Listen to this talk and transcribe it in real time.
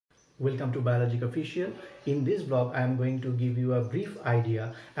Welcome to Biologic Official. In this vlog, I am going to give you a brief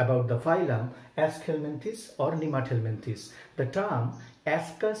idea about the phylum Aschelminthes or Nemathelminthes. The term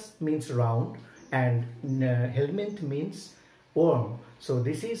Ascus means round and helminth means worm. So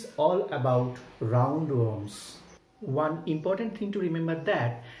this is all about roundworms. One important thing to remember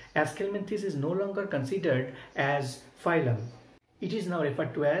that Aschelminthes is no longer considered as phylum. It is now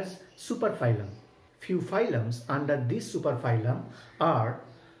referred to as superphylum. Few phylums under this superphylum are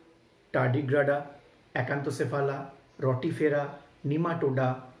Tardigrada, Acanthocephala, Rotifera,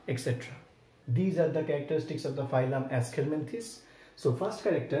 Nematoda, etc. These are the characteristics of the phylum Aschelminthes. So first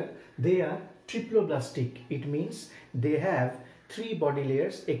character, they are triploblastic. It means they have three body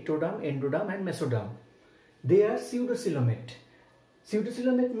layers: ectoderm, endoderm and mesoderm. They are pseudocoelomate.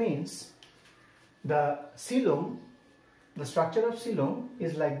 Pseudocoelomate means the coelom, the structure of coelom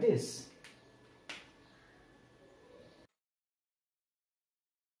is like this.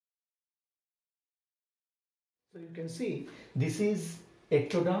 So you can see this is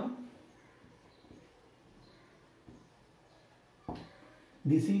ectoderm,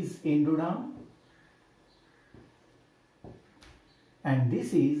 this is endoderm, and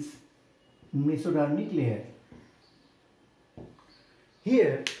this is mesodermic layer.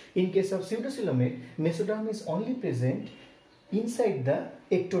 Here, in case of pseudocoelomate, mesoderm is only present inside the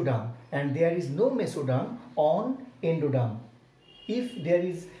ectoderm and there is no mesoderm on endoderm. If there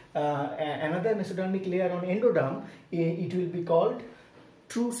is another mesodermic layer on endoderm, it will be called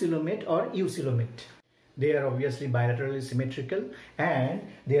true coelomate or eucoelomate. They are obviously bilaterally symmetrical and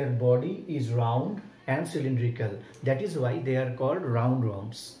their body is round and cylindrical. That is why they are called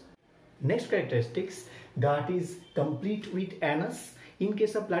roundworms. Next characteristics, that is complete with anus. In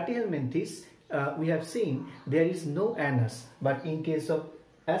case of Platyhelminthes, we have seen there is no anus, but in case of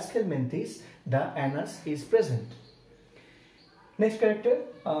Aschelminthes, the anus is present. Next character,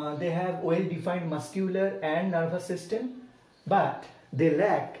 they have well-defined muscular and nervous system, but they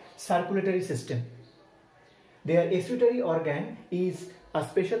lack circulatory system. Their excretory organ is a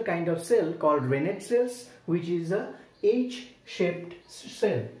special kind of cell called rennet cells, which is a H-shaped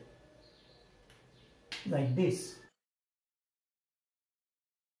cell, like this.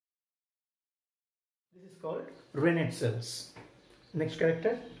 This is called rennet cells. Next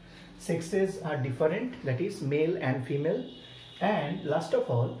character, sexes are different, that is male and female. And last of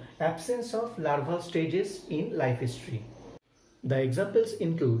all, absence of larval stages in life history. The examples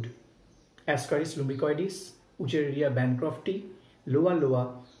include Ascaris lumbricoides, Wuchereria bancrofti, Loa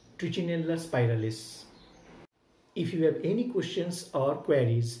loa, Trichinella spiralis. If you have any questions or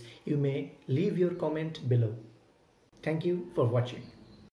queries, you may leave your comment below. Thank you for watching.